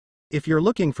If you're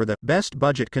looking for the best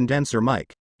budget condenser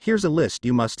mic, here's a list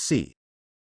you must see.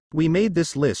 We made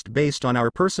this list based on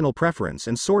our personal preference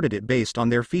and sorted it based on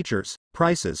their features,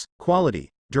 prices, quality,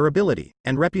 durability,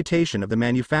 and reputation of the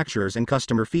manufacturers and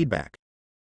customer feedback.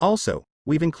 Also,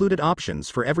 we've included options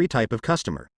for every type of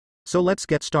customer. So let's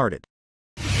get started.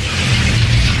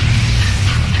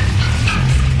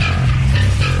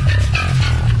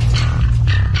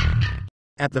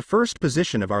 At the first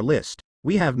position of our list,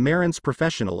 we have Marantz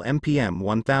Professional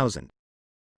MPM-1000.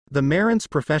 The Marantz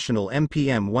Professional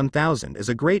MPM-1000 is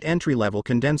a great entry-level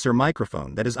condenser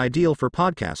microphone that is ideal for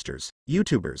podcasters,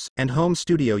 YouTubers, and home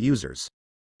studio users.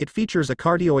 It features a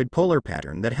cardioid polar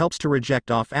pattern that helps to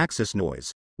reject off-axis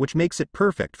noise, which makes it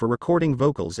perfect for recording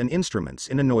vocals and instruments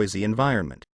in a noisy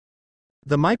environment.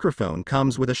 The microphone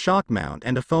comes with a shock mount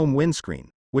and a foam windscreen,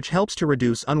 which helps to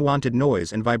reduce unwanted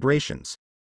noise and vibrations.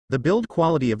 The build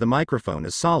quality of the microphone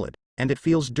is solid, and it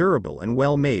feels durable and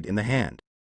well made in the hand.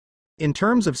 In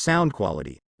terms of sound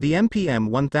quality, the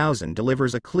MPM-1000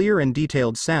 delivers a clear and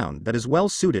detailed sound that is well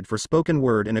suited for spoken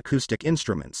word and acoustic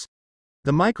instruments.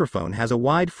 The microphone has a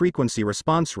wide frequency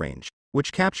response range,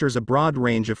 which captures a broad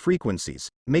range of frequencies,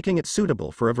 making it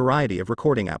suitable for a variety of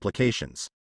recording applications.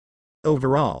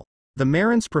 Overall, the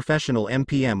Marantz Professional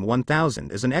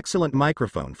MPM-1000 is an excellent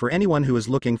microphone for anyone who is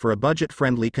looking for a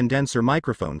budget-friendly condenser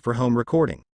microphone for home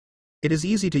recording. It is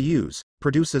easy to use,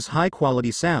 produces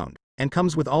high-quality sound, and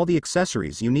comes with all the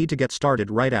accessories you need to get started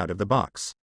right out of the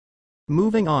box.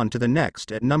 Moving on to the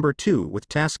next at number 2 with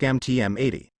Tascam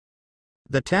TM-80.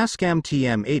 The Tascam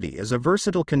TM-80 is a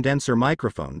versatile condenser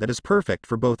microphone that is perfect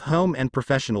for both home and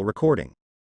professional recording.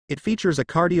 It features a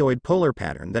cardioid polar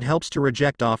pattern that helps to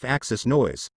reject off-axis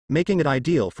noise, making it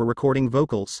ideal for recording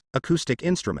vocals, acoustic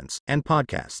instruments, and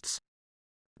podcasts.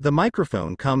 The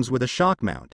microphone comes with a shock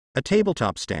mount, a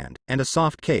tabletop stand, and a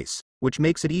soft case, which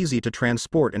makes it easy to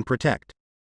transport and protect.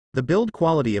 The build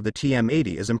quality of the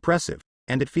TM-80 is impressive,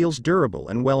 and it feels durable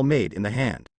and well made in the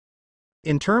hand.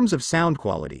 In terms of sound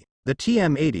quality, the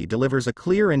TM-80 delivers a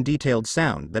clear and detailed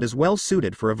sound that is well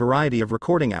suited for a variety of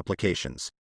recording applications.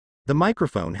 The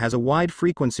microphone has a wide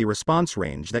frequency response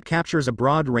range that captures a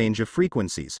broad range of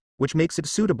frequencies, which makes it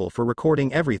suitable for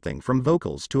recording everything from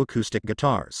vocals to acoustic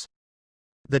guitars.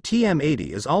 The TM-80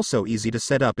 is also easy to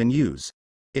set up and use.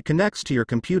 It connects to your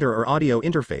computer or audio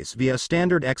interface via a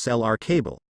standard XLR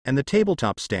cable, and the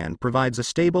tabletop stand provides a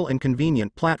stable and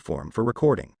convenient platform for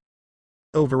recording.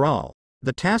 Overall,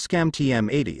 the Tascam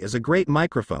TM-80 is a great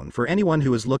microphone for anyone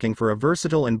who is looking for a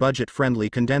versatile and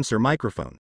budget-friendly condenser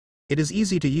microphone. It is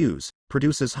easy to use,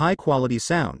 produces high-quality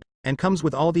sound, and comes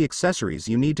with all the accessories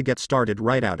you need to get started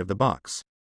right out of the box.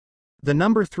 The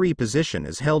number 3 position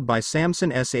is held by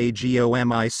Samson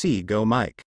SAGOMIC Go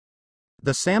Mic.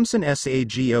 The Samson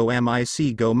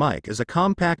SAGOMIC Go Mic is a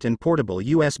compact and portable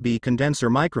USB condenser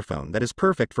microphone that is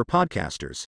perfect for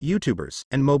podcasters, YouTubers,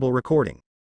 and mobile recording.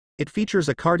 It features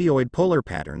a cardioid polar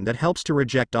pattern that helps to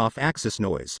reject off-axis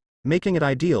noise, making it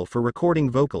ideal for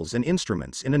recording vocals and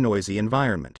instruments in a noisy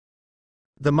environment.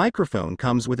 The microphone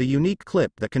comes with a unique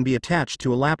clip that can be attached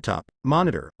to a laptop,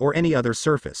 monitor, or any other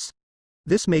surface.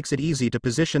 This makes it easy to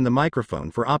position the microphone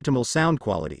for optimal sound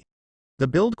quality. The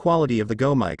build quality of the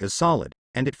Go Mic is solid,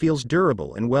 and it feels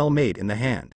durable and well made in the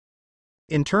hand.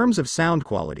 In terms of sound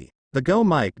quality, the Go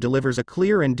Mic delivers a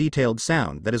clear and detailed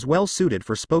sound that is well suited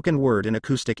for spoken word and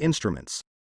acoustic instruments.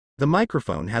 The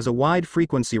microphone has a wide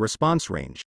frequency response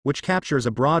range, which captures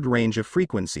a broad range of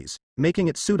frequencies, making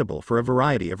it suitable for a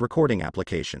variety of recording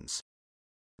applications.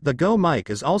 The Go Mic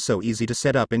is also easy to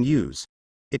set up and use.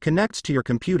 It connects to your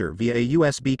computer via a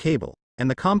USB cable,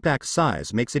 and the compact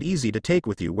size makes it easy to take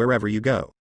with you wherever you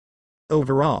go.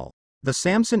 Overall, the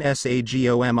Samson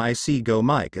SAGOMIC Go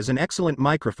Mic is an excellent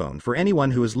microphone for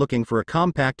anyone who is looking for a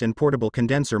compact and portable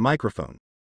condenser microphone.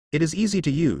 It is easy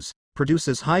to use,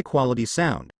 produces high-quality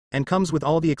sound, and comes with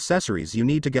all the accessories you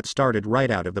need to get started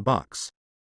right out of the box.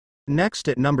 Next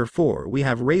at number 4 we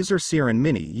have Razer Seiren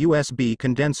Mini USB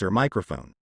Condenser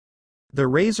Microphone. The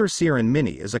Razer Seiren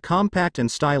Mini is a compact and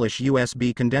stylish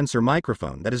USB condenser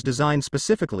microphone that is designed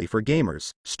specifically for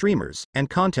gamers, streamers, and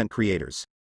content creators.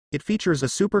 It features a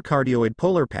supercardioid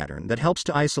polar pattern that helps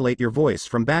to isolate your voice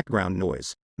from background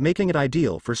noise, making it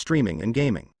ideal for streaming and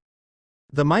gaming.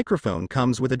 The microphone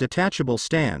comes with a detachable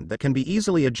stand that can be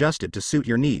easily adjusted to suit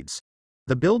your needs.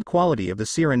 The build quality of the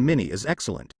Seiren Mini is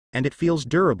excellent, and it feels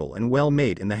durable and well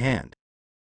made in the hand.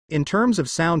 In terms of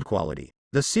sound quality,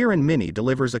 the Seiren Mini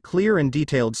delivers a clear and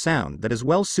detailed sound that is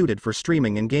well suited for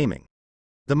streaming and gaming.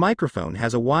 The microphone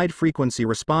has a wide frequency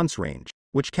response range,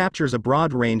 which captures a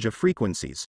broad range of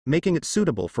frequencies, making it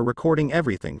suitable for recording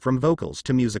everything from vocals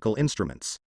to musical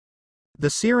instruments. The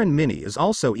Seiren Mini is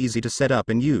also easy to set up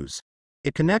and use.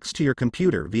 It connects to your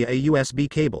computer via a USB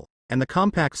cable, and the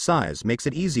compact size makes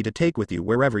it easy to take with you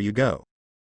wherever you go.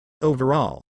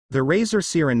 Overall, the Razer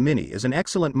Seiren Mini is an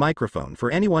excellent microphone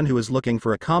for anyone who is looking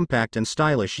for a compact and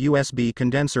stylish USB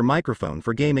condenser microphone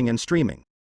for gaming and streaming.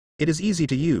 It is easy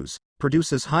to use,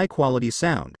 produces high-quality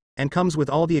sound, and comes with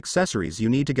all the accessories you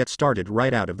need to get started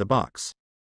right out of the box.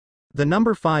 The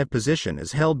number 5 position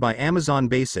is held by Amazon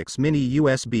Basics Mini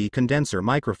USB Condenser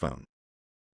Microphone.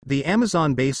 The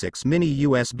Amazon Basics Mini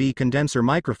USB Condenser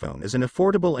Microphone is an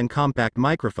affordable and compact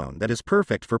microphone that is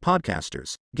perfect for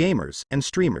podcasters, gamers, and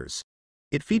streamers.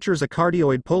 It features a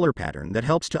cardioid polar pattern that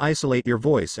helps to isolate your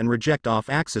voice and reject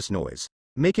off-axis noise,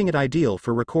 making it ideal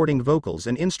for recording vocals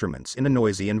and instruments in a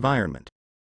noisy environment.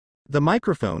 The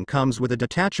microphone comes with a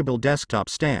detachable desktop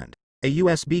stand, a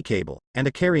USB cable, and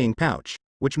a carrying pouch,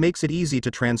 which makes it easy to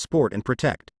transport and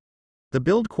protect. The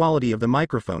build quality of the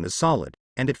microphone is solid,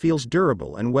 and it feels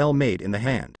durable and well made in the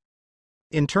hand.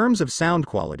 In terms of sound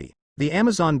quality, the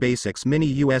Amazon Basics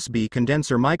Mini USB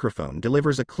Condenser Microphone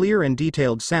delivers a clear and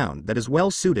detailed sound that is well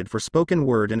suited for spoken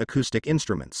word and acoustic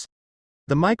instruments.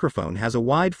 The microphone has a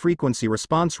wide frequency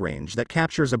response range that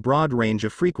captures a broad range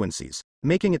of frequencies,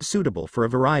 making it suitable for a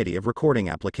variety of recording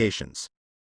applications.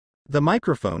 The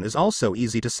microphone is also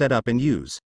easy to set up and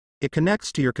use. It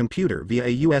connects to your computer via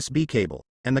a USB cable,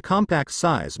 and the compact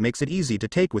size makes it easy to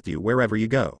take with you wherever you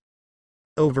go.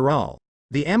 Overall,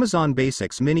 the Amazon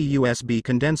Basics Mini USB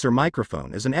Condenser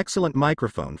Microphone is an excellent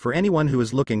microphone for anyone who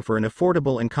is looking for an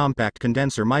affordable and compact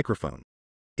condenser microphone.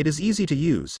 It is easy to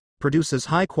use, produces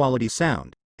high-quality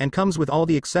sound, and comes with all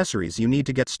the accessories you need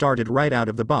to get started right out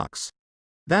of the box.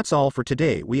 That's all for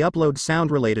today. We upload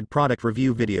sound-related product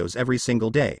review videos every single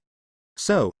day.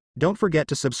 So, don't forget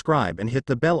to subscribe and hit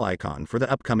the bell icon for the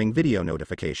upcoming video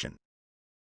notification.